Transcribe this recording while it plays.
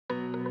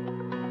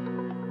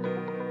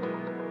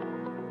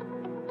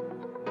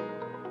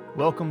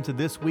Welcome to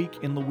This Week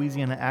in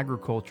Louisiana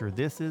Agriculture.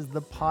 This is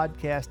the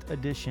podcast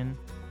edition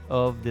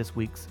of this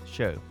week's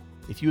show.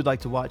 If you would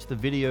like to watch the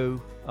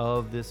video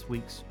of this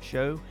week's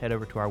show, head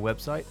over to our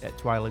website at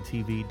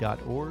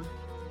twilatv.org.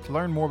 To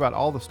learn more about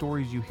all the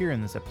stories you hear in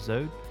this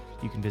episode,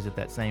 you can visit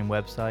that same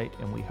website,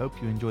 and we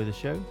hope you enjoy the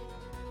show.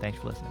 Thanks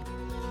for listening.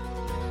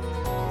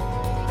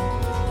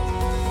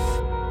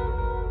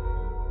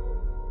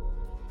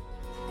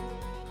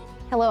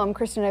 Hello, I'm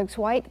Kristen Oakes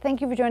White.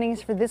 Thank you for joining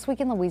us for This Week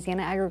in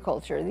Louisiana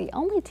Agriculture, the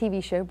only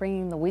TV show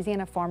bringing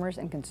Louisiana farmers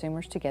and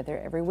consumers together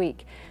every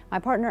week. My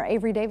partner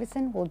Avery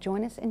Davidson will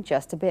join us in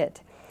just a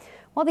bit.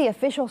 Well, the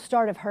official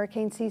start of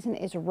hurricane season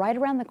is right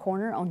around the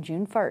corner on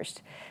June 1st.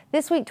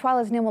 This week,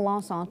 Twila's Neil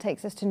Melanson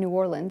takes us to New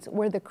Orleans,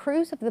 where the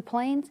crews of the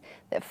planes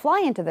that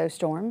fly into those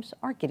storms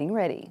are getting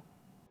ready.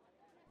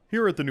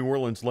 Here at the New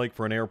Orleans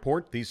Lakefront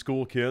Airport, these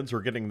school kids are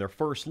getting their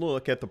first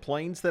look at the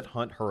planes that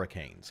hunt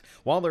hurricanes.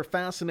 While they're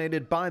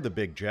fascinated by the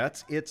big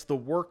jets, it's the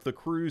work the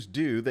crews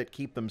do that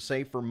keep them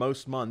safe for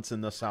most months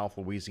in the South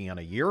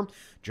Louisiana year.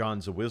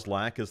 John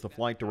Zawislak is the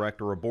flight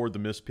director aboard the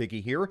Miss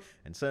Piggy here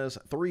and says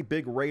 3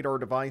 big radar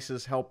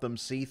devices help them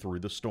see through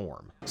the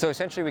storm. So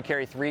essentially we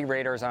carry 3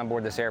 radars on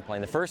board this airplane.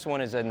 The first one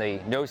is in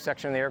the nose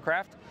section of the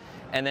aircraft.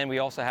 And then we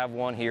also have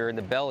one here in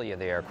the belly of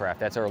the aircraft.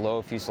 That's our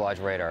low fuselage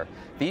radar.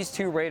 These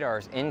 2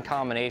 radars in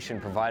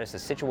combination provide us a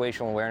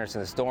situational awareness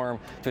in the storm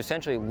to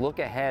essentially look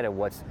ahead at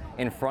what's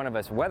in front of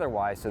us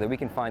weather-wise so that we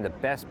can find the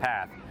best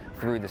path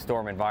through the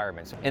storm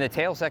environments. In the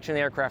tail section of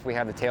the aircraft, we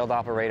have the tail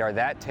Doppler radar.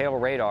 That tail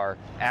radar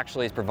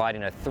actually is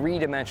providing a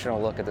 3-dimensional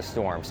look at the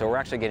storm. So we're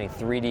actually getting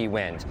 3D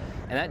wind.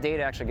 And that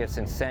data actually gets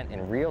sent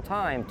in real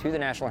time to the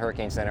National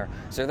Hurricane Center.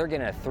 So they're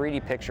getting a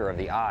 3D picture of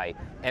the eye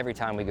every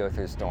time we go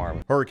through the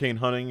storm. Hurricane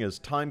hunting is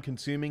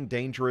time-consuming,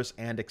 dangerous,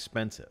 and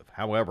expensive.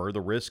 However,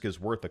 the risk is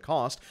worth the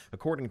cost,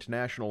 according to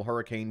National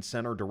Hurricane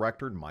Center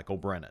Director Michael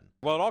Brennan.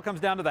 Well, it all comes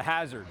down to the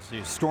hazards.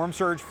 Storm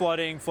surge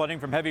flooding, flooding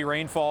from heavy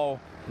rainfall,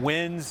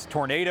 winds,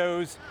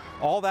 tornadoes,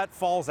 all that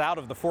falls out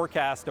of the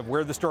forecast of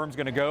where the storm's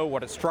going to go,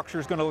 what its structure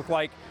is going to look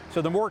like.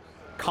 So the more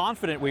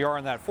confident we are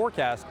in that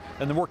forecast,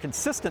 and the more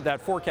consistent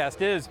that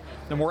forecast is,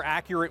 the more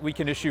accurate we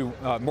can issue,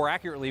 more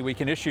accurately we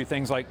can issue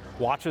things like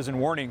watches and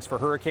warnings for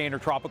hurricane or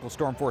tropical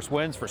storm force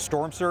winds, for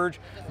storm surge.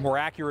 More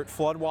accurate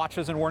flood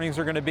watches and warnings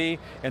are going to be,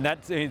 and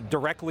that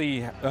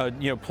directly,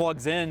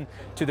 plugs in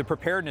to the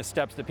preparedness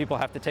steps that people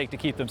have to take to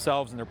keep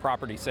themselves and their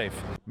property safe.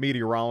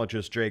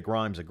 Meteorologist Jay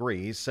Grimes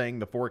agrees, saying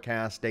the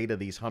forecast data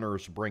these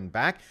hunters bring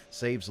back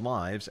saves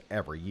lives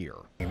every year.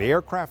 The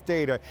aircraft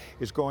data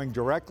is going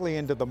directly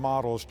into the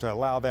models to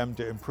allow them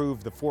to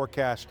improve the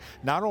forecast,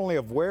 not only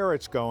of where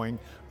it's going,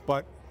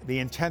 but the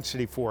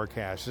intensity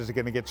forecast. Is it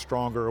going to get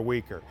stronger or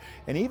weaker?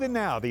 And even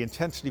now, the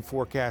intensity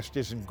forecast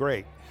isn't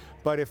great.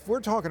 But if we're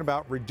talking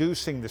about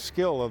reducing the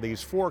skill of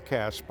these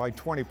forecasts by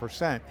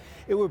 20%,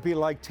 it would be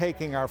like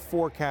taking our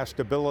forecast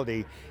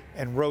ability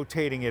and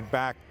rotating it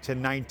back to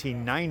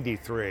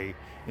 1993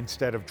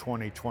 instead of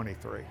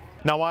 2023.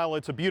 Now, while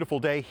it's a beautiful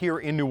day here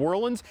in New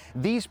Orleans,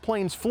 these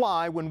planes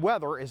fly when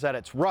weather is at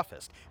its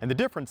roughest, and the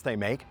difference they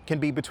make can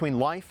be between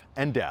life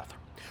and death.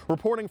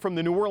 Reporting from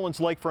the New Orleans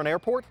Lakefront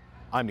Airport,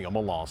 I'm Neil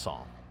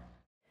Melanson.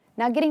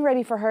 Now, getting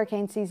ready for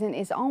hurricane season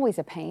is always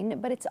a pain,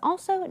 but it's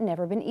also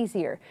never been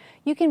easier.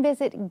 You can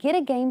visit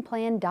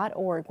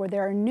getagameplan.org, where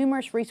there are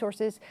numerous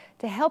resources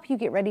to help you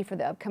get ready for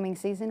the upcoming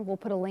season. We'll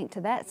put a link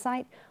to that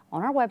site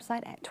on our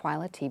website at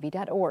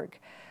twilatv.org.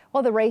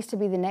 Well, the race to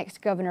be the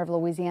next governor of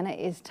Louisiana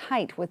is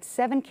tight, with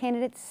 7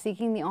 candidates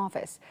seeking the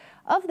office.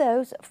 Of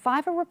those,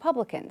 5 are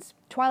Republicans.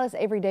 Twila's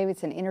Avery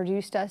Davidson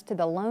introduced us to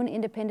the lone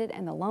independent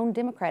and the lone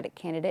Democratic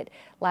candidate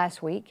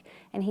last week,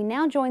 and he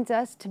now joins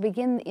us to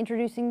begin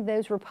introducing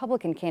those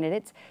Republican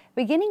candidates,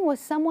 beginning with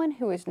someone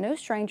who is no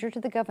stranger to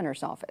the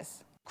governor's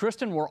office.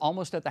 Kristen, we're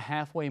almost at the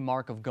halfway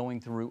mark of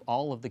going through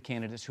all of the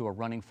candidates who are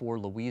running for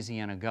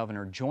Louisiana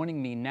governor. Joining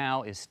me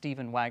now is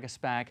Stephen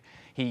Waguespack.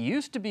 He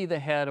used to be the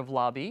head of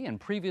lobby and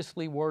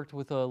previously worked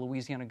with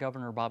Louisiana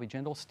Governor Bobby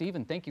Jindal.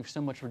 Stephen, thank you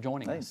so much for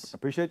joining us. I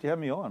appreciate you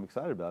having me on. I'm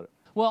excited about it.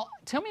 Well,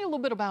 tell me a little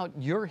bit about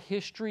your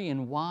history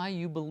and why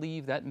you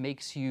believe that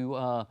makes you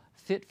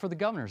fit for the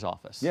governor's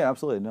office. Yeah,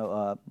 absolutely.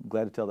 No,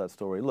 glad to tell that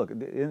story. Look,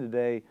 at the end of the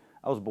day,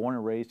 I was born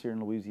and raised here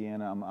in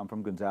Louisiana. I'm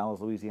from Gonzales,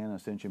 Louisiana,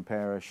 Ascension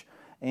Parish.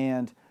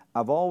 And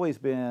I've always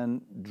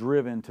been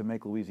driven to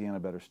make Louisiana a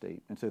better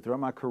state. And so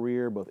throughout my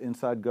career, both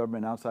inside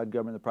government, outside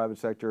government, the private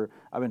sector,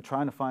 I've been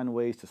trying to find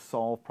ways to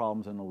solve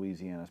problems in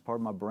Louisiana. It's part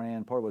of my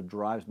brand, part of what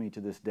drives me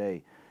to this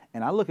day.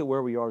 And I look at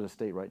where we are as a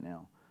state right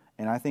now,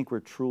 and I think we're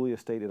truly a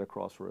state at a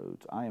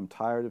crossroads. I am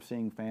tired of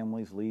seeing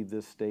families leave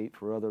this state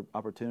for other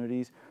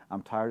opportunities.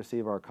 I'm tired of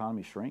seeing our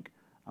economy shrink.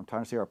 I'm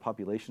tired of seeing our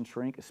population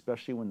shrink,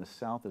 especially when the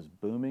South is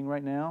booming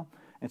right now.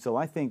 And so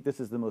I think this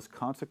is the most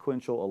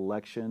consequential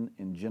election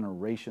in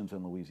generations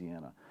in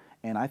Louisiana.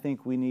 And I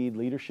think we need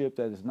leadership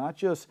that is not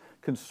just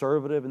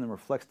conservative and that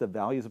reflects the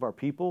values of our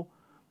people,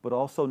 but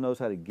also knows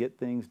how to get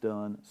things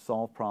done,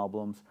 solve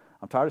problems.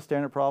 I'm tired of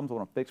staring at problems. I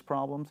want to fix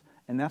problems.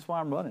 And that's why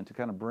I'm running, to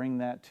kind of bring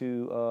that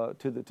to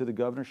the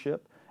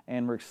governorship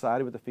and we're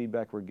excited with the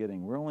feedback we're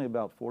getting. We're only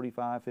about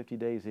 45, 50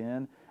 days in,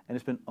 and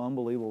it's been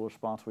unbelievable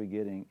response we're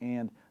getting.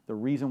 And the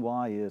reason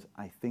why is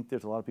I think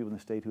there's a lot of people in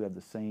the state who have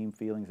the same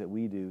feelings that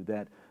we do,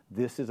 that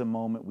this is a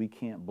moment we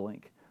can't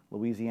blink.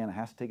 Louisiana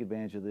has to take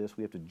advantage of this.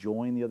 We have to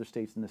join the other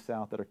states in the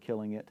South that are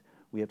killing it.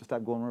 We have to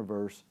stop going in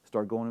reverse,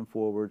 start going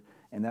forward,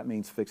 and that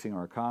means fixing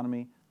our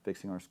economy,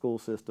 fixing our school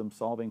system,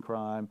 solving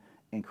crime,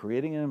 and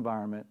creating an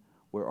environment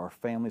where our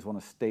families want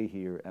to stay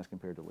here as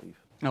compared to leave.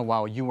 Now,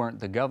 while you weren't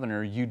the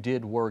governor, you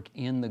did work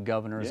in the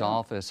governor's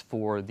office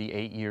for the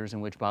 8 years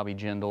in which Bobby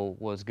Jindal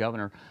was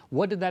governor.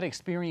 What did that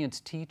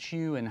experience teach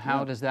you, and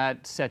how does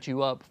that set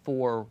you up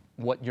for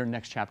what your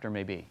next chapter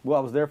may be? Well,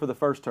 I was there for the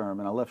first term,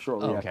 and I left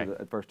shortly after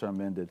the first term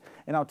ended.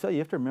 And I'll tell you,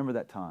 you have to remember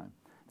that time.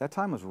 That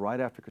time was right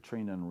after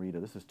Katrina and Rita.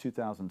 This is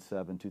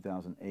 2007,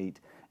 2008.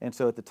 And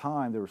so at the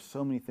time, there were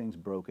so many things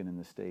broken in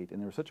the state, and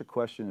there was such a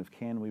question of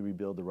can we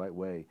rebuild the right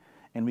way?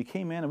 And we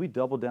came in and we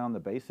doubled down on the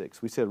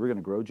basics. We said we're going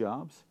to grow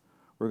jobs,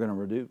 we're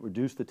going to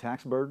reduce the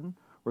tax burden,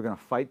 we're going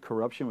to fight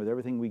corruption with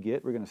everything we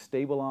get, we're going to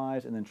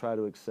stabilize and then try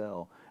to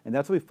excel. And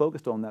that's what we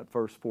focused on that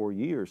first 4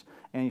 years.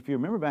 And if you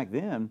remember back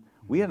then,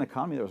 we had an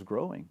economy that was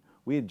growing.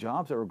 We had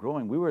jobs that were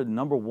growing. We were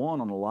number one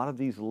on a lot of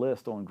these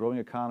lists on growing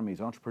economies,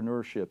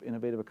 entrepreneurship,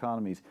 innovative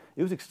economies.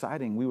 It was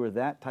exciting. We were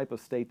that type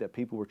of state that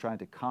people were trying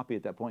to copy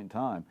at that point in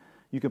time.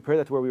 You compare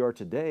that to where we are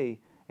today,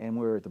 and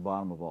we're at the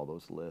bottom of all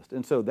those lists.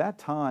 And so that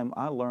time,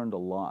 I learned a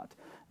lot,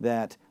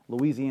 that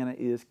Louisiana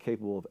is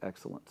capable of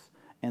excellence,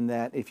 and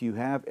that if you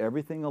have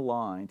everything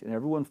aligned and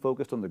everyone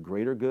focused on the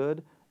greater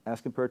good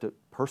as compared to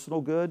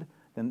personal good,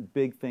 then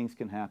big things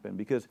can happen.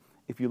 Because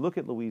if you look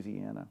at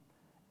Louisiana,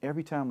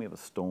 every time we have a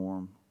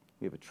storm,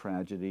 we have a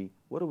tragedy,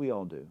 what do we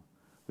all do?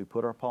 We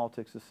put our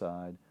politics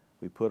aside,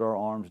 we put our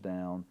arms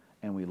down,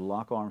 and we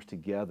lock arms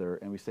together,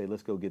 and we say,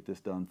 let's go get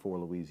this done for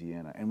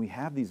Louisiana. And we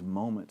have these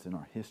moments in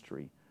our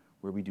history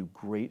where we do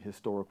great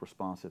historic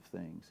responsive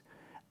things.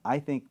 I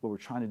think what we're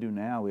trying to do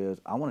now is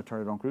I want to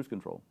turn it on cruise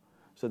control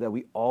so that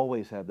we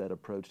always have that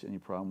approach to any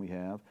problem we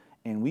have,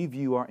 and we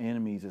view our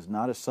enemies as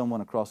not as someone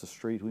across the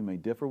street who we may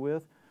differ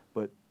with,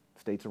 but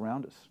states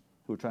around us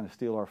who are trying to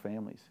steal our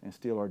families and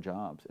steal our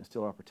jobs and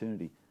steal our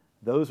opportunity.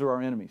 Those are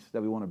our enemies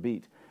that we want to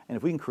beat. And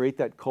if we can create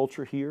that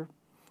culture here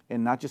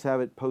and not just have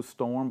it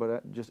post-storm,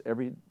 but just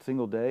every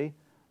single day,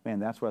 man,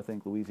 that's where I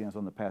think Louisiana's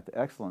on the path to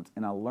excellence.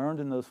 And I learned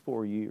in those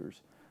 4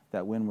 years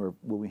that when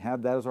we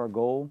have that as our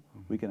goal,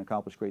 we can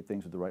accomplish great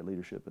things with the right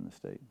leadership in the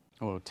state.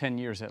 Well, 10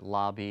 years at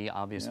Lobby,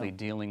 obviously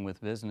dealing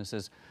with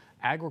businesses.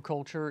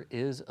 Agriculture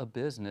is a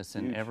business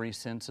in every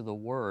sense of the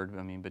word.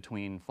 I mean,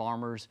 between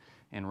farmers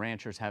and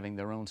ranchers having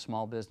their own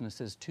small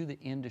businesses to the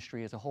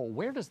industry as a whole.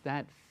 Where does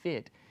that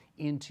fit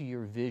into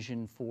your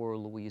vision for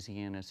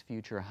Louisiana's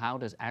future? How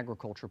does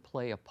agriculture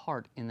play a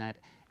part in that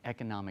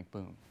economic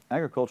boom?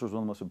 Agriculture is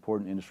one of the most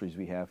important industries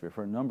we have here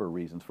for a number of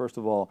reasons. First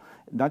of all,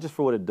 not just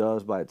for what it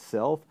does by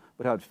itself,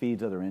 but how it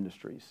feeds other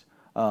industries.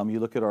 You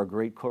look at our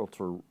great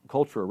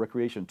culture,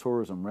 recreation,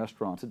 tourism,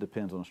 restaurants. It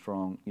depends on a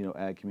strong,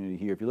 ag community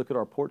here. If you look at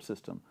our port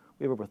system,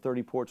 we have over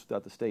 30 ports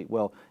throughout the state.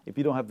 Well, if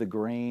you don't have the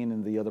grain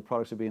and the other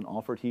products that are being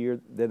offered here,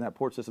 then that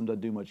port system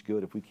doesn't do much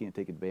good if we can't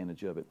take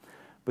advantage of it.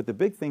 But the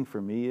big thing for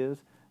me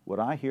is what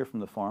I hear from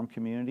the farm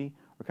community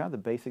are kind of the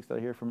basics that I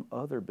hear from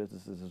other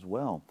businesses as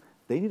well.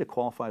 They need a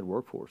qualified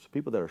workforce,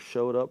 people that are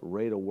showed up,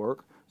 ready to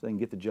work, so they can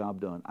get the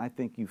job done. I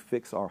think you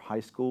fix our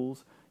high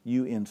schools,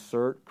 you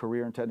insert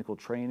career and technical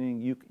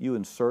training, you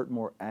insert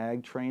more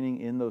ag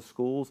training in those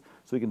schools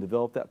so we can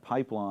develop that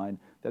pipeline.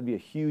 That'd be a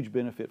huge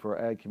benefit for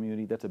our ag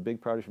community. That's a big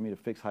priority for me to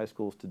fix high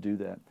schools to do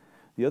that.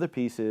 The other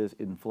piece is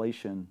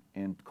inflation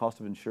and cost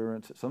of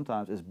insurance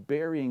sometimes is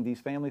burying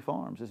these family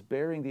farms, is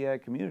burying the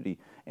ag community,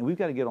 and we've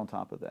got to get on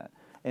top of that.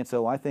 And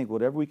so I think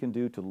whatever we can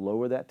do to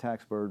lower that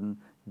tax burden,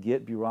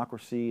 get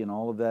bureaucracy and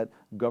all of that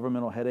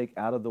governmental headache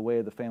out of the way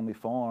of the family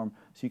farm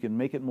so you can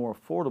make it more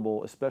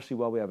affordable, especially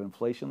while we have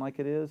inflation like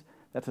it is,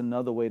 that's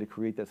another way to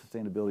create that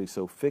sustainability.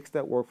 So fix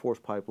that workforce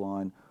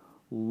pipeline,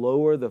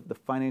 lower the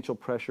financial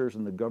pressures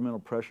and the governmental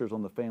pressures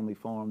on the family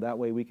farm. That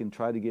way we can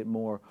try to get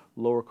more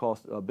lower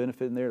cost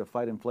benefit in there to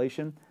fight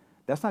inflation.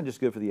 That's not just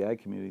good for the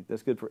ag community,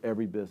 that's good for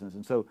every business.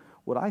 And so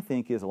what I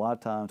think is a lot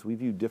of times we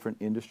view different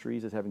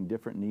industries as having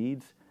different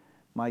needs.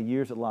 My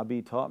years at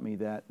Lobby taught me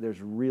that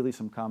there's really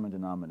some common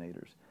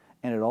denominators.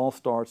 And it all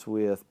starts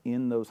with,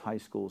 in those high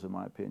schools, in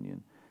my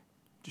opinion,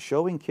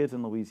 showing kids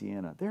in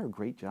Louisiana, there are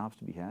great jobs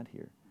to be had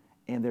here.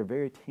 And they're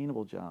very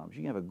attainable jobs.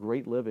 You can have a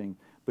great living,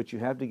 but you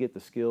have to get the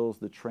skills,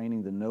 the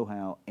training, the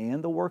know-how,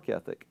 and the work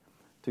ethic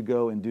to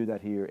go and do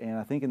that here. And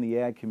I think in the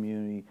ag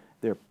community,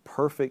 they're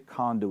perfect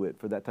conduit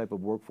for that type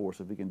of workforce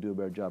if we can do a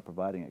better job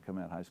providing it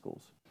coming out of high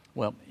schools.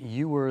 Well,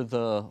 you were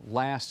the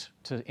last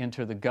to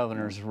enter the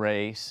governor's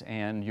race,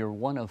 and you're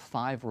one of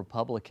 5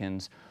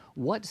 Republicans.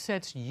 What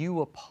sets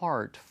you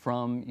apart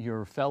from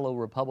your fellow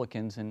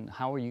Republicans, and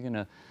how are you going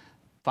to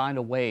find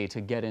a way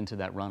to get into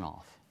that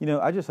runoff?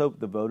 I just hope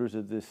the voters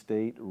of this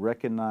state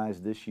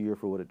recognize this year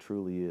for what it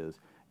truly is.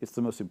 It's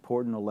the most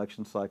important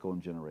election cycle in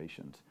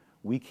generations.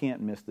 We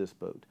can't miss this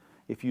boat.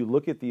 If you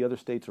look at the other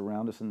states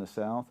around us in the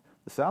South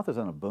is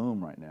on a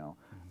boom right now.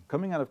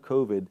 Coming out of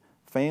COVID,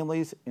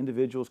 families,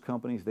 individuals,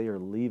 companies, they are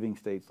leaving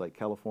states like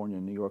California,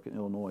 New York, and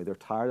Illinois. They're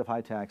tired of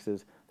high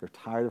taxes. They're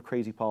tired of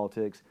crazy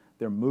politics.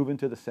 They're moving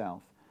to the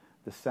South.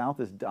 The South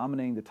is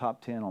dominating the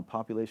top 10 on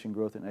population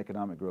growth and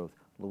economic growth.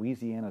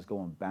 Louisiana is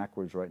going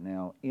backwards right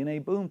now in a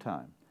boom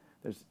time.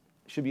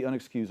 Should be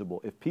unexcusable.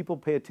 If people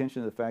pay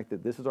attention to the fact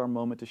that this is our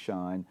moment to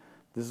shine,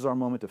 this is our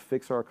moment to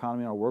fix our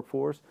economy and our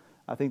workforce,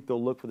 I think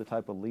they'll look for the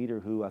type of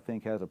leader who I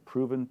think has a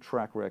proven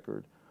track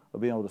record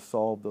of being able to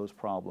solve those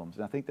problems.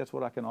 And I think that's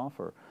what I can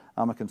offer.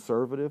 I'm a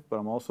conservative, but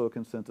I'm also a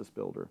consensus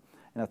builder.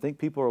 And I think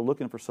people are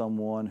looking for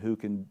someone who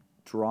can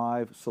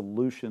drive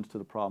solutions to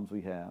the problems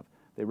we have.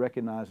 They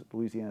recognize that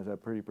Louisiana is a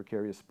pretty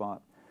precarious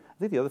spot. I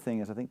think the other thing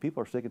is I think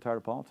people are sick and tired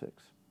of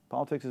politics.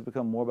 Politics has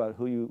become more about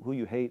who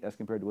you hate as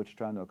compared to what you're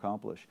trying to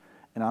accomplish.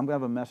 And I'm going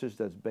to have a message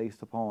that's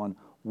based upon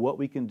what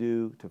we can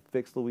do to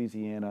fix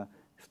Louisiana,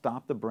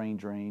 stop the brain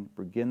drain,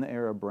 begin the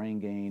era of brain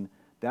gain.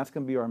 That's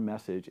going to be our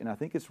message. And I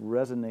think it's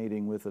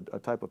resonating with a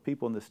type of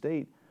people in the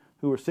state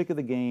who are sick of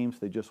the games.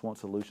 They just want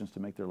solutions to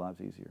make their lives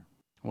easier.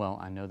 Well,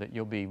 I know that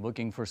you'll be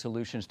looking for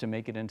solutions to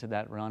make it into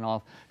that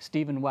runoff.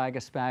 Stephen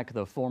Wagaspak,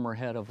 the former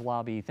head of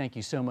Lobby, thank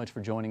you so much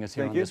for joining us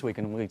here on This Week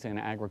in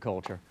Louisiana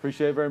Agriculture.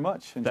 Appreciate it very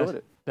much. Enjoyed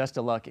it. Best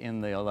of luck in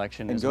the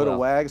election and as well. And go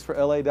to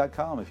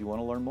wagsforla.com if you want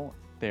to learn more.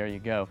 There you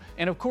go.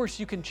 And of course,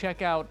 you can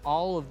check out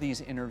all of these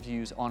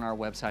interviews on our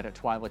website at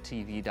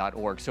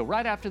twilatv.org. So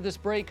right after this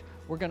break,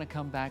 we're going to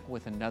come back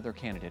with another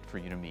candidate for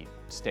you to meet.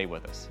 Stay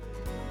with us.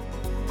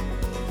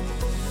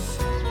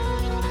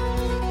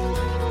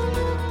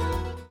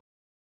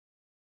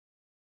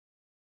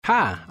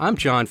 Hi, I'm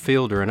John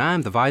Fielder, and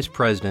I'm the Vice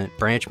President,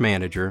 Branch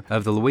Manager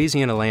of the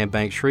Louisiana Land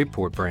Bank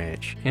Shreveport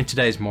Branch. In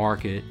today's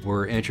market,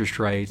 where interest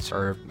rates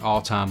are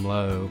all-time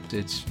low,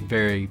 it's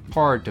very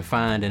hard to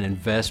find an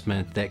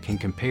investment that can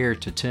compare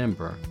to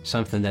timber,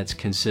 something that's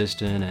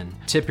consistent, and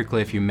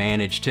typically if you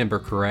manage timber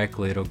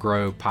correctly, it'll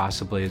grow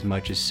possibly as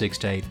much as 6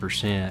 to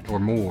 8% or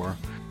more.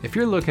 If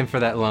you're looking for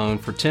that loan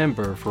for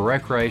timber, for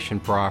recreation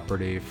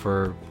property,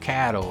 for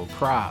cattle,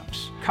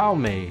 crops, call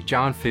me,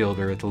 John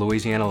Fielder at the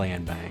Louisiana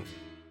Land Bank.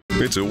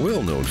 It's a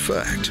well-known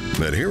fact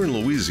that here in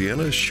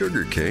Louisiana,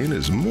 sugarcane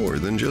is more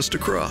than just a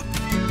crop.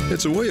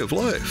 It's a way of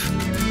life.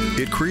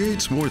 It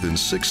creates more than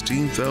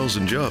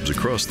 16,000 jobs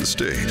across the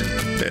state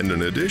and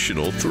an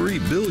additional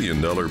 $3 billion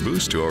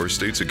boost to our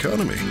state's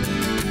economy.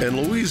 And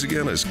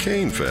Louisiana's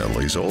cane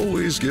families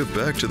always give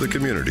back to the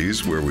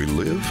communities where we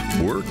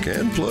live, work,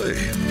 and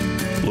play.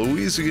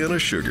 Louisiana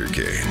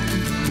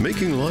sugarcane,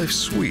 making life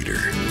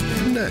sweeter,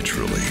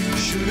 naturally.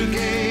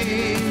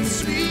 Sugarcane,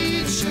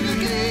 sweet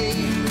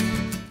sugarcane.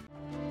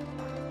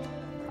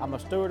 I'm a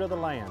steward of the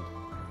land.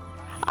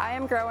 I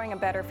am growing a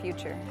better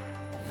future.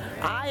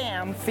 I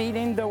am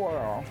feeding the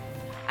world.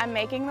 I'm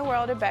making the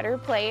world a better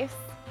place.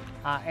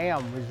 I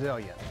am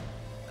resilient.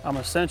 I'm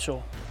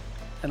essential,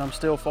 and I'm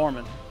still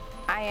farming.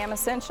 I am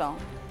essential.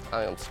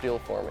 I am still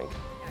farming.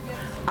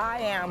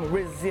 I am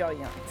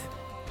resilient.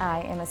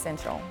 I am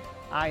essential.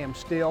 I am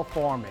still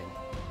farming.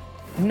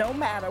 No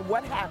matter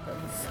what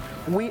happens,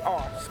 we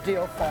are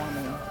still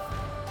farming.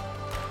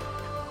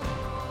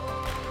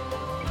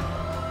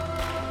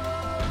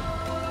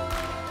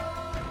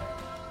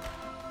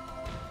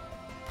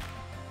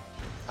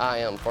 I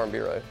am Farm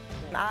Bureau.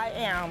 I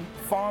am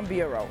Farm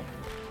Bureau.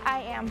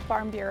 I am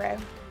Farm Bureau.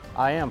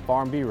 I am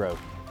Farm Bureau.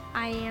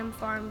 I am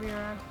Farm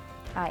Bureau.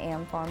 I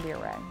am Farm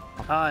Bureau.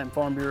 I am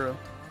Farm Bureau.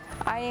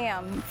 I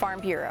am Farm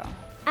Bureau.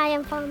 I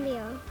am Farm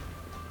Bureau.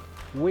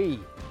 We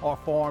are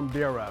Farm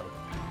Bureau.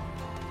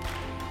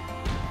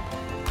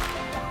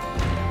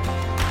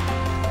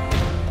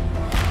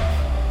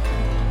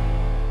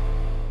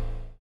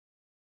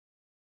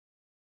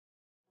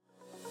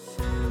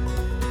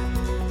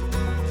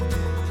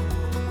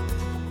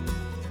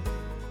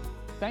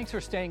 Thanks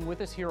for staying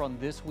with us here on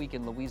This Week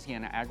in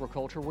Louisiana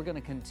Agriculture. We're going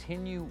to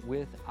continue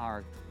with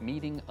our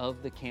meeting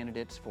of the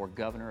candidates for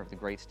governor of the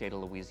great state of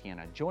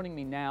Louisiana. Joining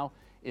me now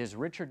is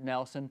Richard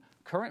Nelson,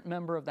 current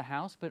member of the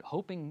House, but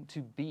hoping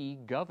to be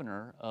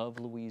governor of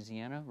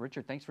Louisiana.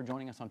 Richard, thanks for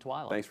joining us on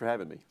Twila. Thanks for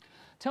having me.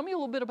 Tell me a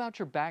little bit about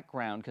your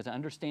background, because I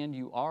understand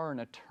you are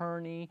an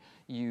attorney,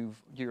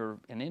 you're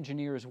an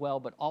engineer as well,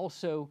 but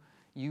also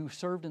you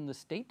served in the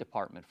State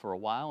Department for a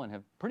while and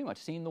have pretty much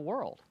seen the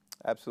world.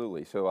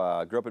 Absolutely. So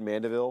I grew up in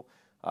Mandeville,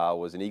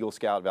 was an Eagle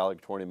Scout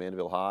valedictorian at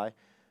Mandeville High,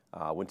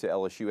 went to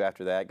LSU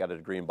after that, got a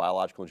degree in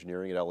biological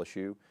engineering at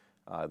LSU,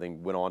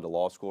 then went on to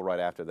law school right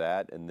after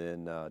that, and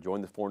then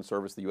joined the Foreign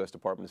Service, the U.S.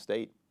 Department of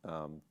State,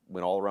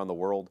 went all around the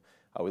world.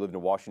 We lived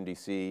in Washington,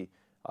 D.C.,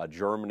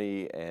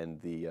 Germany,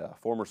 and the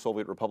former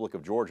Soviet Republic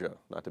of Georgia,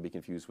 not to be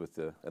confused with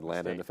the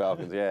Atlanta and the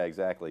Falcons. Yeah,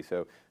 exactly.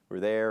 So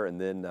we're there,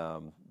 and then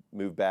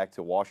moved back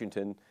to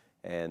Washington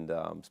and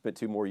spent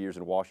 2 more years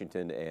in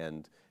Washington,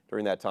 and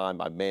during that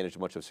time, I managed a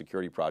bunch of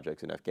security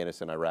projects in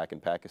Afghanistan, Iraq,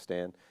 and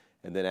Pakistan.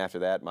 And then after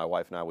that, my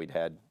wife and I, we'd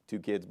had 2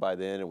 kids by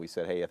then, and we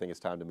said, hey, I think it's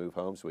time to move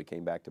home. So we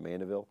came back to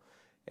Mandeville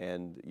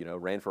and,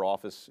 ran for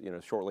office,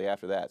 shortly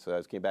after that. So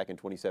I came back in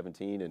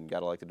 2017 and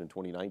got elected in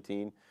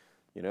 2019.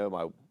 we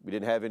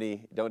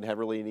don't have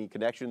really any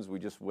connections. We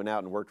just went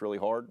out and worked really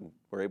hard, and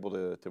were able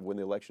to win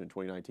the election in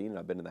 2019, and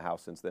I've been in the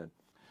House since then.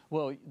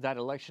 Well, that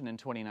election in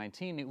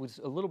 2019, it was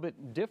a little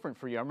bit different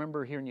for you. I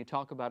remember hearing you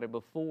talk about it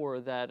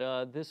before,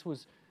 that this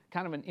was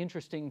kind of an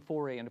interesting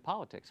foray into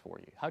politics for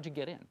you. How'd you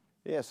get in?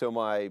 Yeah, so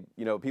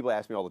people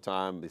ask me all the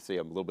time, they say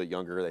I'm a little bit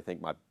younger, they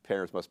think my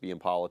parents must be in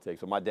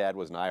politics. So my dad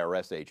was an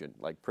IRS agent,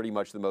 like pretty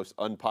much the most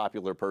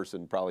unpopular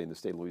person probably in the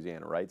state of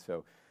Louisiana, right?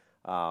 So,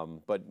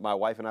 but my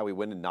wife and I, we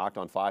went and knocked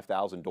on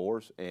 5,000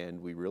 doors,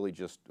 and we really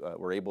just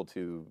were able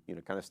to,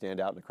 kind of stand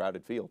out in a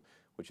crowded field,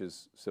 which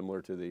is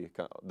similar to the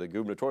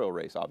gubernatorial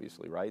race,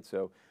 obviously, right?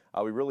 So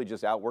we really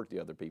just outworked the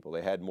other people.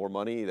 They had more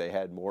money, they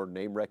had more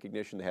name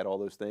recognition, they had all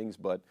those things,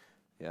 but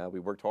yeah, we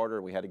worked harder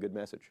and we had a good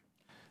message.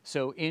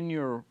 So in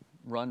your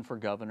run for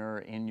governor,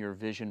 in your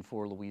vision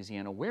for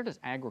Louisiana, where does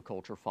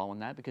agriculture fall in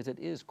that? Because it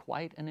is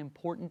quite an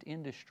important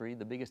industry,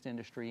 the biggest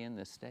industry in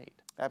this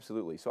state.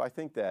 Absolutely. So I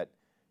think that,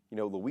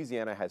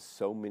 Louisiana has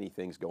so many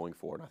things going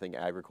for it. I think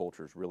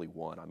agriculture is really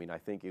one. I mean, I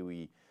think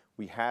we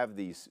have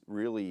these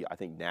really, I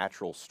think,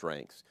 natural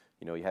strengths.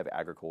 You have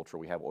agriculture,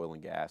 we have oil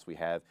and gas, we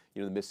have,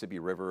 the Mississippi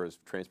River as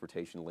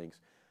transportation links.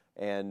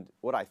 And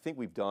what I think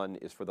we've done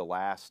is for the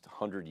last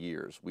 100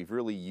 years, we've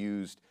really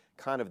used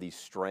kind of these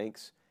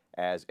strengths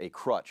as a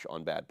crutch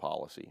on bad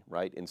policy,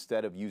 right?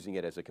 Instead of using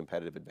it as a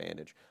competitive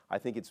advantage. I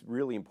think it's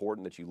really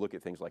important that you look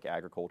at things like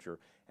agriculture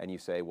and you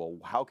say, well,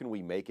 how can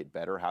we make it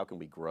better? How can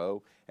we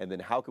grow? And then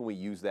how can we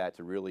use that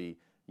to really,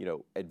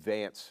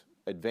 advance,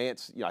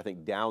 I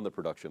think, down the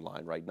production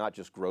line, right? Not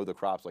just grow the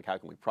crops, like how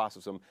can we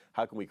process them?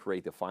 How can we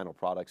create the final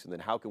products? And then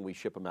how can we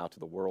ship them out to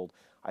the world?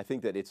 I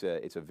think that it's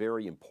a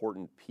very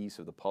important piece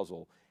of the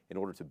puzzle in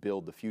order to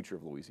build the future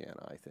of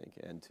Louisiana, I think,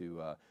 and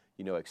to,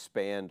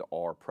 expand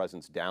our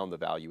presence down the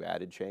value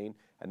added chain.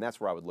 And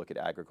that's where I would look at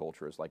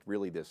agriculture as like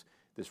really this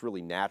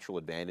really natural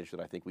advantage that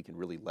I think we can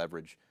really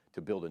leverage to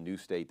build a new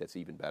state that's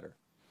even better.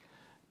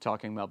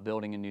 Talking about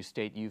building a new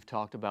state, you've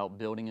talked about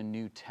building a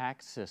new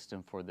tax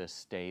system for this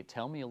state.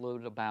 Tell me a little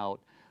bit about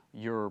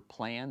your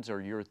plans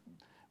or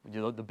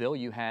the bill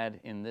you had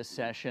in this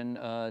session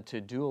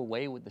to do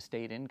away with the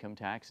state income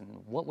tax, and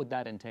what would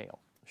that entail?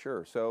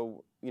 Sure.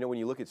 So, when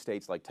you look at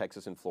states like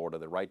Texas and Florida,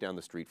 they're right down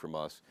the street from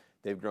us.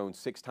 They've grown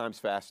 6 times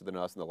faster than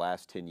us in the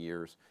last 10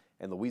 years,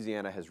 and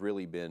Louisiana has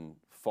really been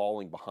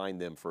falling behind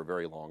them for a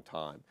very long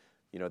time.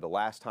 The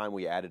last time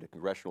we added a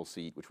congressional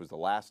seat, which was the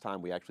last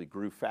time we actually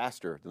grew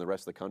faster than the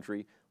rest of the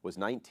country, was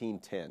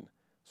 1910,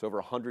 so over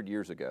 100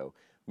 years ago.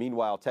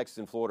 Meanwhile, Texas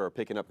and Florida are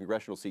picking up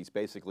congressional seats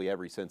basically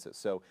every census.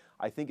 So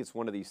I think it's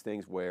one of these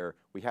things where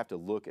we have to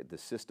look at the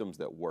systems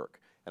that work.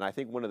 And I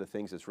think one of the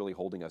things that's really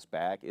holding us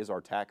back is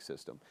our tax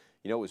system.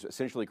 It was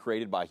essentially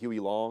created by Huey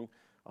Long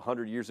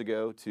 100 years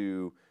ago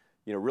to,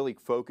 really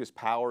focus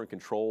power and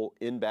control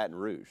in Baton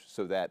Rouge,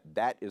 so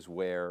that is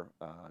where,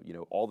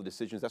 all the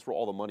decisions, that's where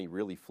all the money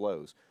really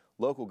flows.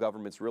 Local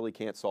governments really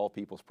can't solve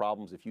people's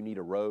problems. If you need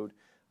a road,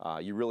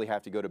 you really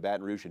have to go to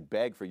Baton Rouge and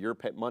beg for your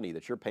money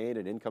that you're paying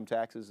in income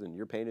taxes and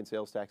you're paying in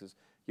sales taxes.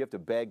 You have to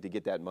beg to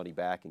get that money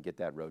back and get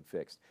that road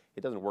fixed.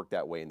 It doesn't work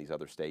that way in these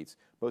other states.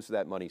 Most of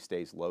that money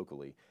stays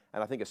locally.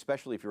 And I think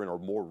especially if you're in a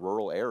more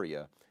rural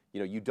area,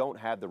 you don't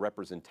have the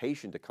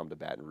representation to come to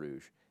Baton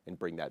Rouge and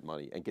bring that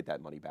money and get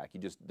that money back.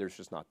 There's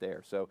just not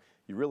there. So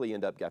you really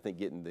end up, I think,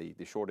 getting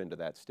the short end of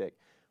that stick.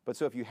 But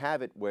so if you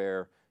have it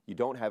where you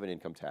don't have an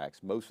income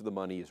tax, most of the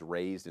money is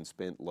raised and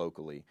spent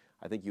locally,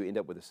 I think you end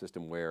up with a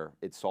system where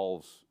it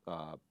solves,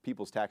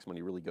 people's tax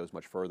money really goes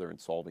much further in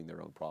solving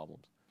their own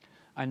problems.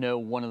 I know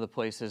one of the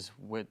places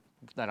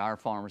that our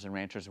farmers and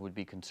ranchers would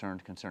be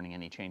concerned concerning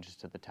any changes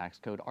to the tax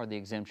code are the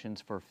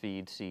exemptions for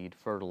feed, seed,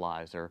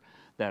 fertilizer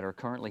that are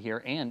currently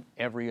here and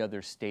every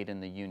other state in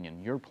the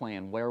union. Your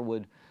plan, where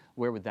would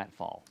that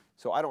fall?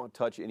 So I don't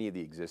touch any of the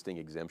existing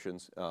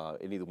exemptions,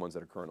 any of the ones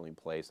that are currently in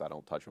place. I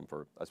don't touch them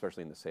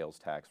especially in the sales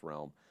tax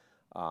realm.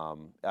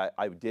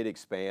 I did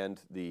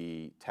expand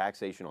the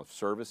taxation of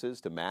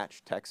services to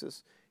match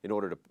Texas in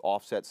order to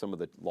offset some of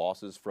the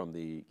losses from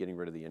the getting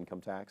rid of the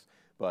income tax,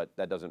 but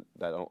I don't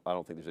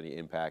think there's any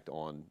impact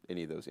on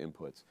any of those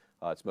inputs.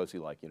 It's mostly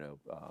like,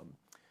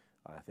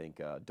 I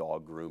think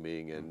dog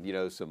grooming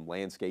and, some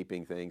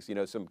landscaping things,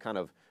 some kind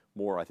of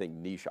more, I think,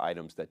 niche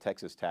items that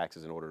Texas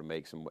taxes in order to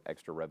make some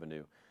extra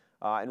revenue.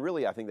 And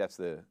really, I think that's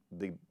the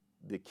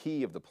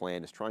key of the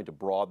plan, is trying to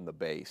broaden the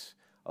base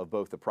of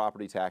both the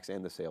property tax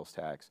and the sales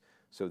tax,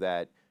 so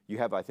that you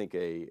have, I think,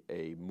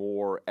 a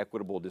more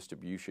equitable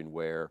distribution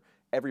where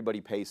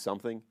everybody pays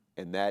something,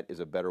 and that is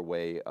a better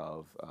way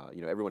of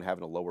everyone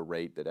having a lower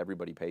rate, that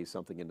everybody pays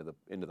something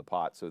into the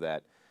pot, so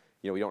that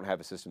we don't have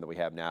a system that we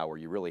have now where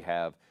you really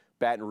have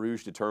Baton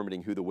Rouge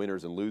determining who the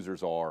winners and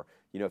losers are.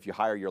 If you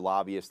hire your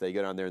lobbyist, they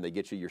go down there and they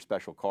get you your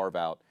special carve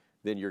out,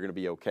 then you're going to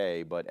be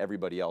okay, but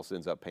everybody else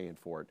ends up paying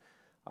for it.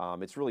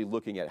 It's really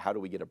looking at how do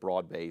we get a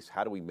broad base,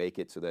 how do we make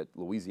it so that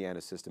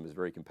Louisiana's system is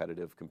very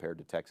competitive compared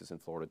to Texas and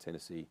Florida,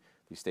 Tennessee,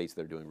 these states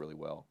that are doing really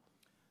well.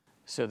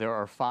 So there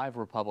are 5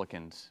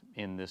 Republicans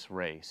in this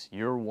race.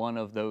 You're one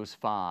of those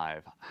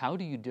 5. How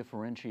do you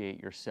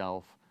differentiate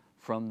yourself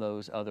from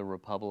those other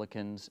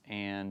Republicans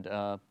and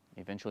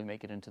eventually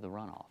make it into the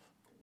runoff?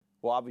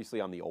 Well,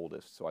 obviously, I'm the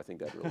oldest, so I think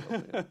that really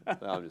helps me.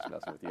 No, I'm just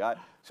messing with you.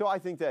 So I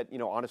think that,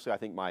 honestly, I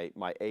think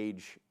my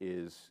age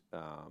is,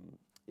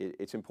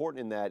 it's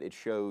important in that it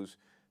shows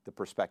the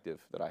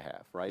perspective that I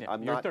have, right? Yeah,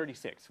 you're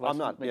 36. Let's I'm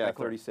not, make yeah, that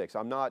clear. 36.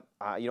 I'm not,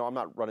 I'm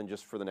not running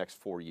just for the next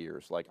 4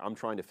 years. Like, I'm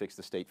trying to fix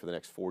the state for the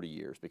next 40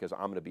 years because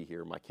I'm going to be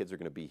here, my kids are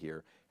going to be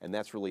here, and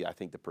that's really, I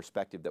think, the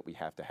perspective that we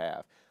have to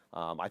have.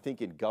 I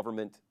think in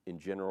government in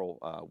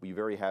general, we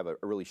have a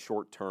really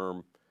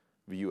short-term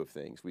view of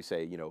things. We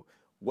say,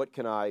 what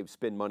can I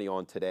spend money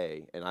on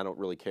today, and I don't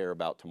really care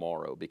about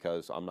tomorrow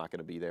because I'm not going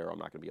to be there, I'm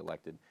not going to be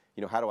elected.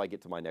 How do I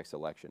get to my next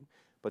election?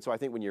 But so I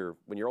think when you're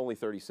only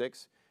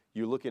 36,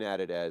 you're looking at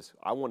it as,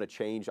 I want to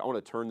change, I want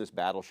to turn this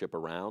battleship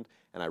around,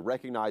 and I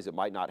recognize it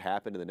might not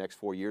happen in the next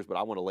 4 years, but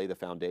I want to lay the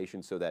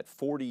foundation so that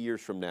 40 years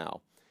from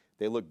now,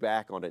 they look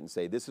back on it and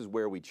say, this is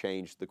where we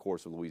changed the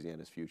course of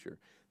Louisiana's future.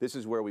 This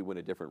is where we went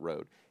a different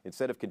road.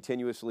 Instead of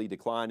continuously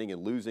declining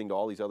and losing to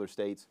all these other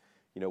states,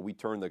 we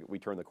turn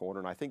the corner,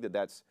 and I think that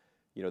that's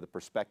the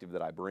perspective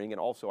that I bring, and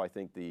also I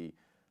think the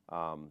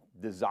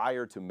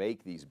desire to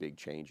make these big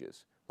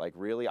changes. Like,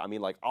 really,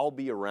 I'll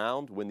be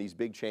around when these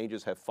big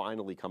changes have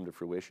finally come to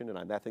fruition,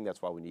 and I think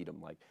that's why we need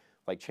them,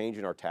 like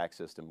changing our tax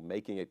system,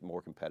 making it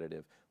more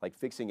competitive, like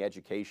fixing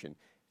education.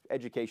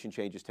 Education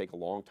changes take a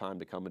long time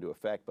to come into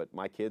effect, but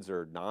my kids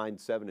are 9,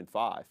 7, and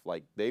 5.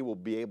 Like, they will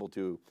be able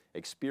to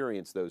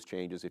experience those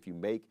changes if you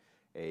make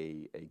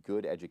a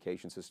good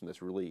education system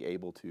that's really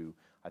able to,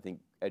 I think,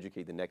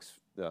 educate the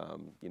next,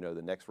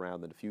 the next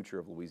round in the future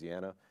of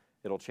Louisiana.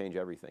 It'll change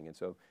everything. And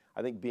so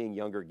I think being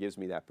younger gives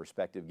me that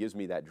perspective, gives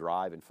me that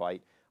drive and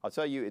fight. I'll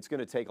tell you, it's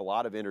going to take a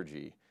lot of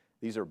energy.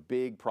 These are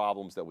big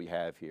problems that we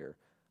have here.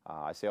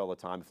 I say all the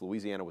time, if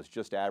Louisiana was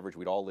just average,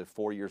 we'd all live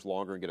 4 years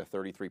longer and get a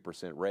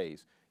 33%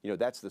 raise.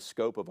 That's the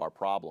scope of our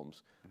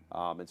problems.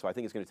 And so I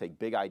think it's going to take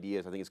big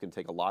ideas. I think it's going to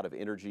take a lot of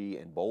energy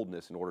and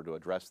boldness in order to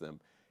address them.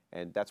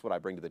 And that's what I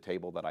bring to the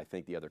table that I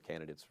think the other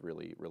candidates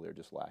really are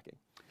just lacking.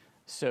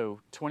 So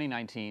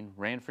 2019,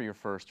 ran for your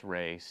first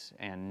race,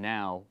 and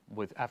now,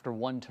 after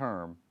one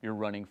term, you're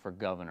running for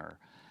governor.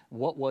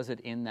 What was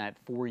it in that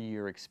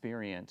 4-year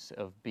experience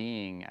of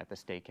being at the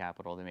state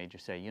capitol that made you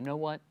say, you know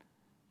what,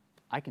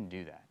 I can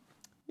do that?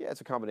 Yeah,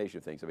 it's a combination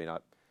of things.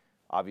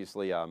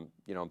 Obviously, I'm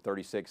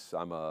 36.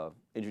 I'm an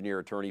engineer,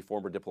 attorney,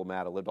 former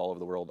diplomat. I lived all over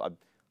the world.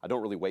 I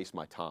don't really waste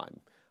my time.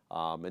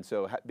 And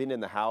so being in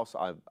the House,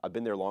 I've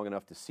been there long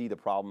enough to see the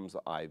problems.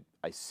 I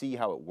see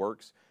how it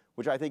works,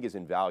 which I think is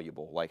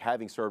invaluable. Like,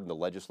 having served in the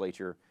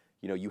legislature,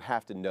 you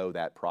have to know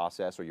that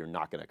process or you're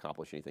not going to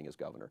accomplish anything as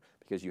governor,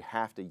 because you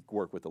have to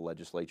work with the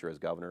legislature as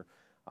governor.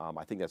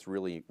 I think that's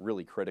really,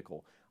 really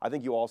critical. I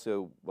think you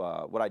also,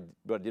 what I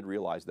did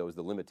realize, though, is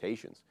the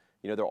limitations.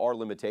 There are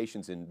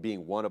limitations in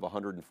being one of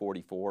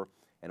 144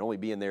 and only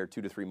being there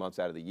 2 to 3 months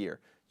out of the year.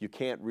 You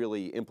can't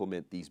really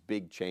implement these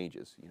big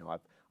changes.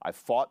 I've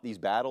fought these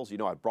battles.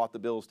 I've brought the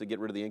bills to get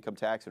rid of the income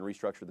tax and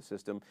restructure the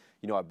system.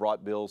 I've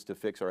brought bills to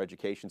fix our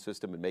education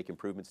system and make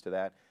improvements to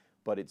that.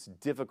 But it's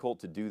difficult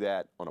to do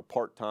that on a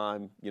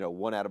part-time,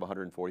 1 out of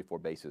 144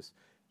 basis.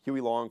 Huey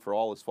Long, for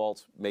all his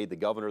faults, made the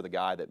governor the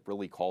guy that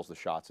really calls the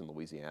shots in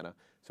Louisiana.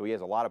 So he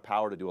has a lot of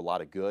power to do a lot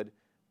of good,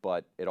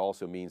 but it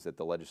also means that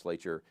the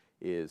legislature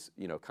is,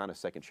 kind of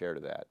second chair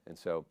to that. And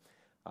so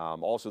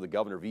also the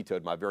governor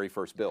vetoed my very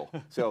first bill.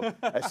 So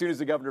as soon as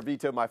the governor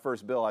vetoed my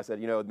first bill, I said,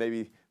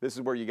 maybe this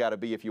is where you got to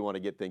be if you want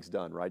to get things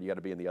done, right? You got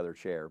to be in the other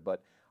chair.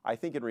 But I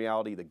think in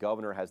reality, the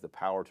governor has the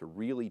power to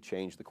really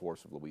change the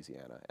course of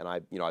Louisiana. And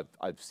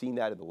I've seen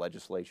that in the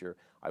legislature.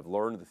 I've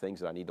learned the things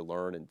that I need to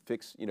learn and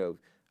fix,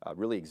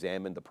 really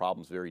examine the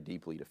problems very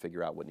deeply to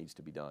figure out what needs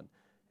to be done.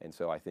 And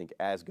so I think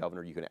as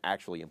governor, you can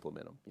actually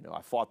implement them.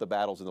 I fought the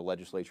battles in the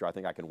legislature. I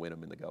think I can win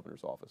them in the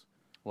governor's office.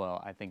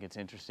 Well, I think it's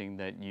interesting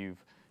that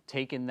you've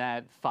taken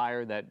that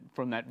fire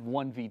from that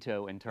one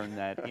veto and turned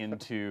that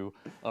into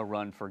a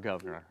run for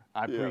governor.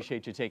 I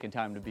appreciate you taking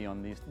time to be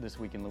on This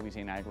Week in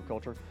Louisiana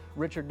Agriculture.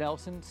 Richard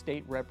Nelson,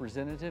 state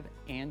representative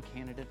and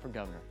candidate for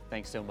governor.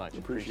 Thanks so much.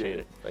 Appreciate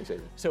it. Thanks,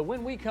 Adrian. So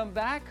when we come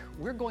back,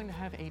 we're going to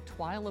have a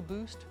Twila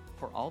boost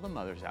for all the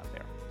mothers out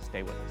there.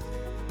 Stay with us.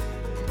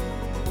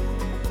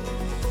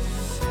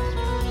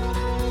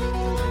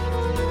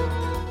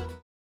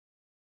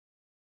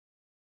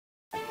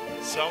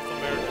 South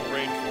American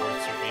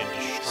rainforests are being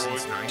destroyed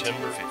for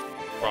timber,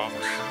 crops,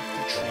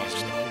 and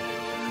trees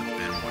have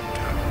been wiped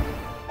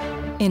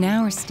out. In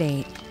our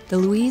state, the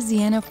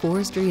Louisiana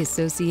Forestry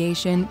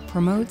Association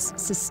promotes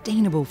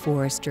sustainable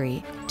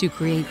forestry to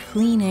create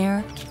clean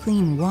air,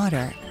 clean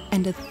water,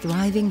 and a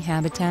thriving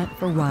habitat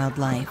for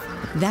wildlife.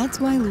 That's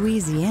why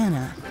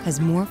Louisiana has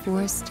more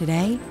forests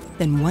today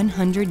than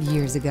 100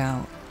 years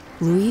ago.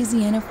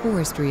 Louisiana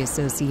Forestry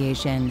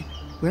Association.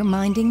 We're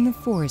minding the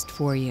forest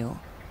for you.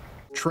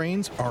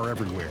 Trains are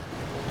everywhere.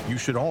 You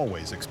should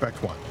always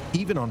expect one,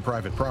 even on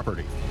private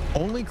property.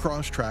 Only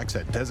cross tracks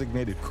at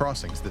designated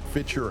crossings that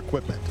fit your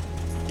equipment.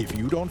 If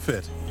you don't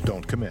fit,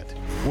 don't commit.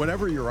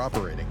 Whenever you're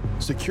operating,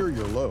 secure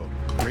your load,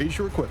 raise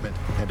your equipment,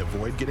 and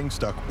avoid getting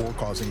stuck or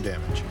causing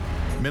damage.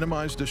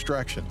 Minimize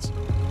distractions.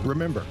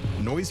 Remember,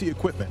 noisy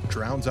equipment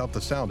drowns out the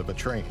sound of a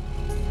train.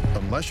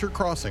 Unless you're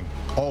crossing,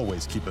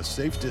 always keep a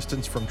safe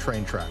distance from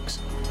train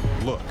tracks.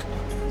 Look,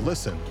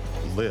 listen,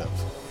 live.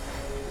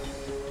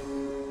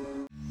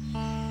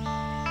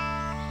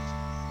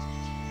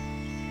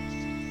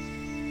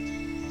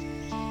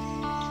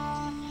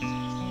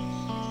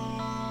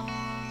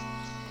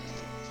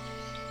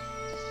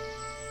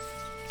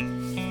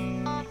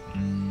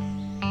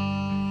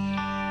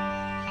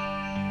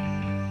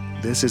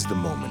 This is the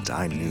moment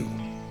I knew.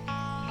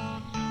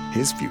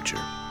 His future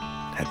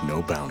had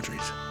no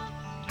boundaries.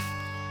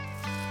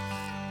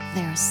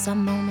 There are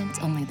some moments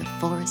only the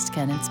forest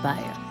can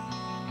inspire.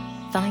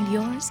 Find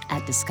yours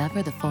at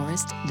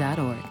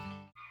discovertheforest.org.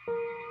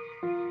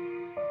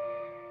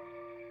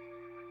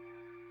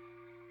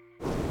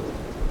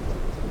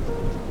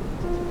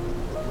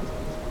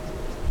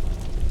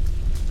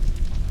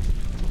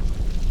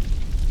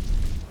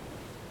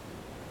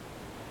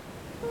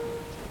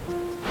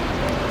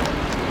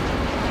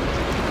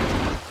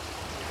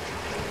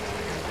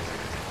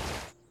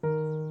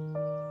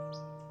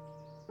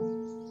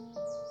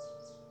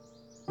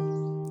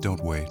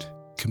 Don't wait.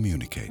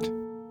 Communicate.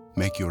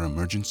 Make your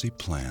emergency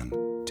plan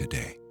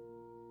today.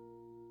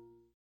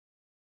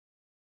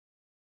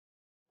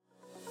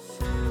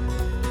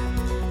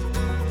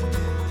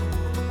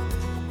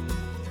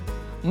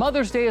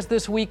 Mother's Day is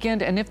this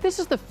weekend, and if this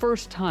is the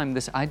first time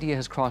this idea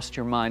has crossed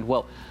your mind,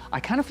 well, I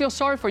kind of feel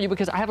sorry for you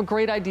because I have a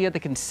great idea that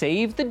can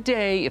save the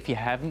day if you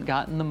haven't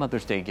gotten the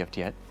Mother's Day gift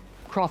yet.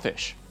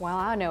 Crawfish. Well,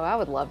 I know I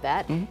would love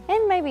that. And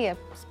maybe a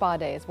spa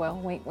day as well.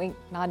 Wink, wink,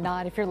 nod,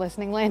 nod if you're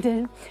listening,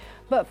 Landon.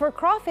 But for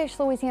crawfish,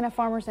 Louisiana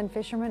farmers and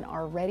fishermen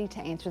are ready to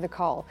answer the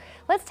call.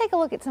 Let's take a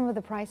look at some of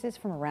the prices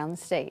from around the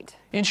state.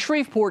 In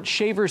Shreveport,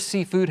 Shaver's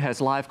Seafood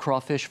has live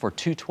crawfish for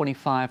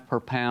 $2.25 per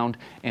pound,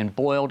 and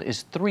boiled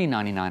is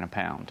 $3.99 a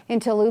pound. In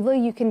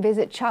Tallulah, you can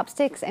visit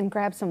Chopsticks and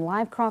grab some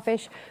live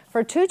crawfish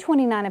for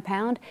 $2.29 a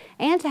pound,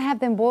 and to have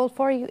them boiled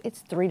for you,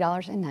 it's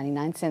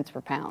 $3.99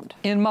 per pound.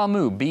 In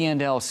Mamou,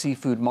 B&L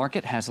Seafood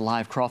Market has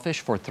live crawfish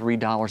for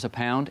 $3 a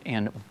pound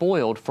and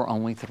boiled for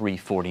only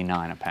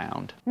 $3.49 a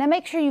pound. Now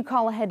make sure you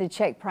call ahead to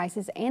check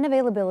prices and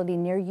availability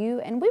near you,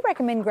 and we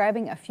recommend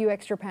grabbing a few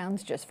extra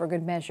pounds just for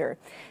good measure.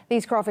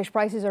 These crawfish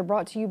prices are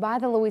brought to you by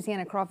the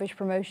Louisiana Crawfish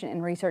Promotion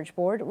and Research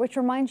Board, which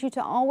reminds you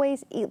to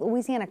always eat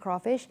Louisiana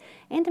crawfish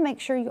and to make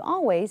sure you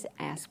always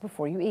ask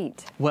before you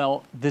eat.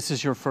 Well, this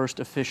is your first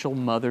official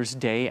Mother's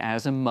Day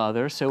as a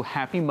mother, so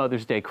happy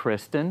Mother's Day,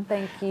 Kristen.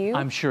 Thank you.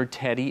 I'm sure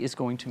Teddy is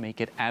going to make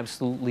it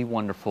absolutely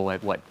wonderful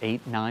at, what,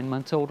 8, 9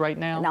 months old right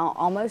now? Now,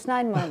 almost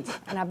 9 months,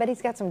 and I bet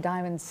he's got some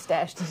diamonds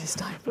stashed in his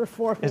diaper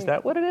for me. Is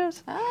that what it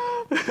is?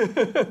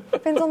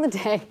 Depends on the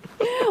day.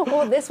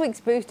 Well, this week's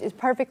boost is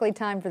perfectly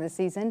timed for the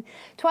season.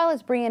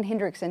 Twila's Brianne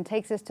Hendrickson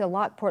takes us to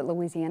Lockport,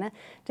 Louisiana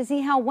to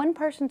see how one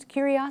person's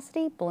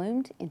curiosity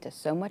bloomed into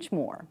so much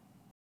more.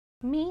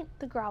 Meet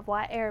the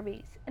Gravois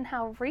Arabies and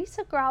how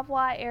Risa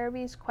Gravois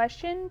Arabies'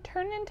 question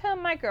turned into a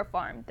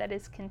microfarm that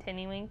is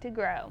continuing to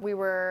grow. We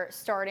were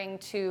starting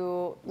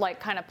to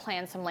kind of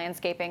plan some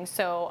landscaping,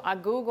 so I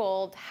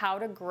Googled how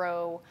to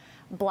grow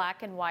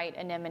black and white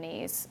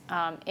anemones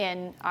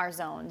in our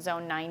zone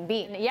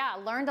 9B. And yeah,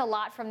 learned a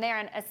lot from there,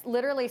 and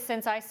literally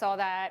since I saw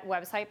that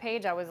website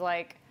page, I was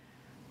like,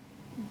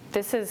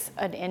 this is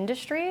an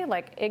industry?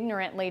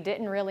 Ignorantly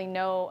didn't really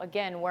know,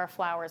 again, where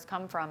flowers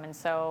come from, and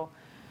so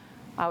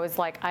I was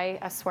like, I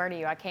swear to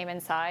you, I came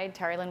inside,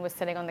 Terry Lynn was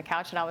sitting on the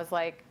couch, and I was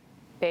like,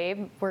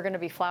 babe, we're gonna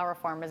be flower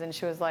farmers, and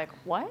she was like,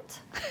 what?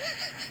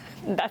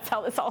 That's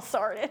how this all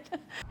started.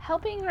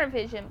 Helping her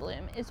vision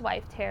bloom is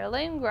wife Terry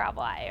Lynn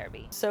Gravois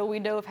Araby. So we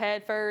dove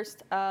head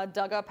first,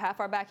 dug up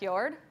half our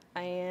backyard,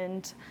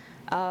 and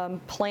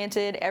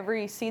planted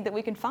every seed that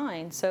we could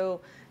find. So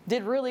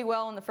did really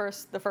well in the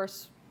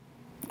first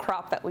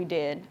crop that we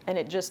did, and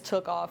it just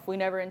took off. We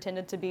never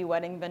intended to be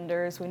wedding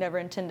vendors. We never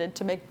intended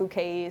to make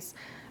bouquets.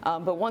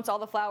 But once all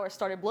the flowers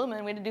started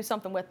blooming, we had to do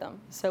something with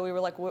them. So we were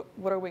like,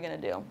 what are we gonna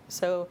do?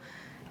 So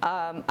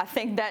I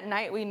think that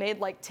night we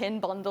made 10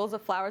 bundles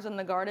of flowers in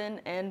the garden,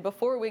 and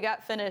before we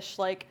got finished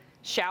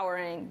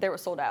showering, they were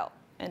sold out.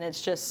 And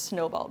it's just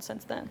snowballed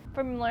since then.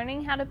 From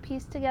learning how to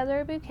piece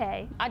together a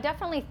bouquet, I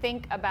definitely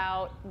think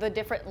about the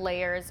different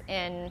layers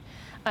in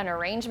an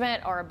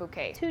arrangement or a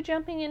bouquet. To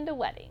jumping into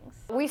weddings.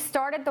 We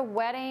started the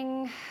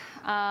wedding,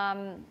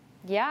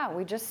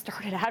 we just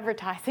started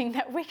advertising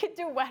that we could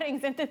do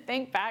weddings, and to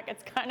think back,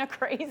 it's kind of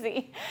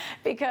crazy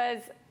because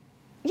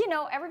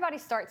everybody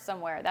starts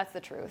somewhere, that's the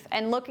truth.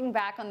 And looking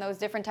back on those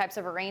different types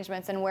of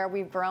arrangements and where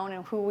we've grown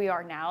and who we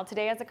are now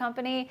today as a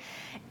company,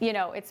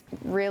 it's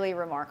really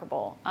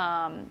remarkable.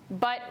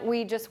 But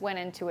we just went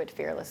into it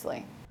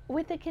fearlessly.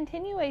 With the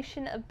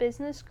continuation of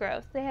business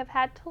growth, they have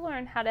had to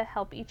learn how to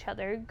help each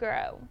other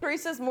grow.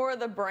 Teresa's more of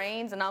the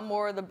brains and I'm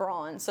more of the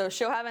brawn. So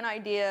she'll have an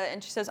idea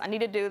and she says, I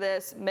need to do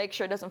this, make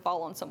sure it doesn't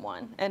fall on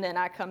someone. And then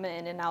I come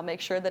in and I'll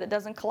make sure that it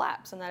doesn't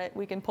collapse and that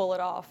we can pull it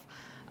off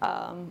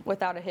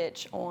without a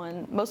hitch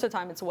on, most of the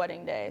time it's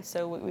wedding day.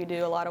 So we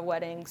do a lot of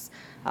weddings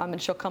and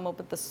she'll come up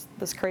with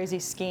this crazy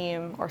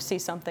scheme or see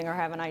something or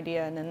have an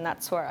idea, and then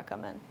that's where I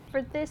come in.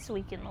 For This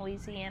Week in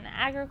Louisiana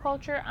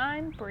Agriculture,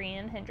 I'm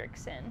Brian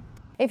Hendrickson.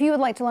 If you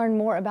would like to learn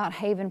more about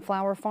Haven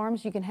Flower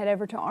Farms, you can head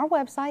over to our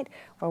website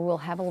where we'll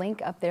have a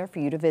link up there for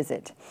you to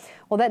visit.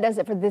 Well, that does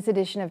it for this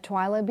edition of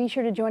Twila. Be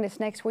sure to join us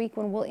next week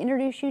when we'll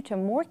introduce you to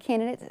more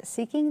candidates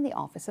seeking the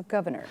office of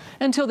governor.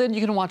 Until then, you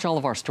can watch all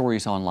of our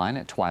stories online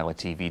at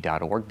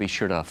twilatv.org. Be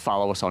sure to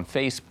follow us on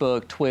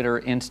Facebook,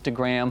 Twitter,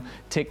 Instagram,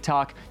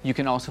 TikTok. You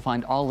can also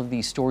find all of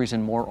these stories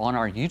and more on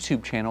our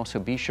YouTube channel, so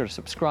be sure to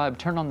subscribe,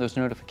 turn on those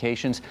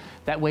notifications.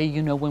 That way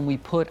you know when we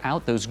put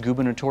out those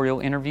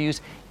gubernatorial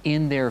interviews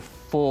in their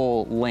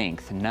full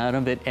length, none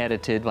of it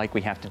edited like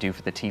we have to do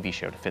for the TV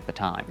show to fit the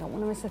time. Don't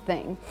want to miss a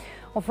thing.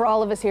 Well, for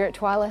all of us here at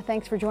Twila,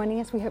 thanks for joining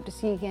us. We hope to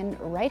see you again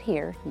right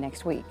here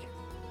next week.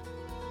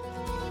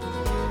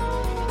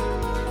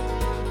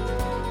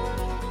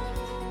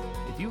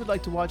 If you would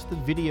like to watch the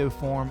video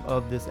form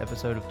of this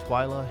episode of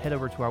Twila, head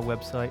over to our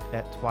website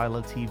at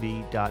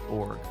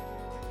twilatv.org.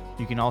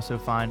 You can also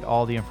find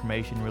all the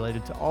information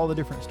related to all the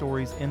different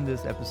stories in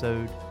this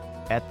episode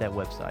at that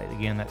website.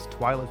 Again, that's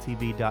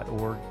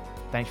twilatv.org.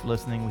 Thanks for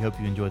listening. We hope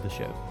you enjoyed the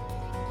show.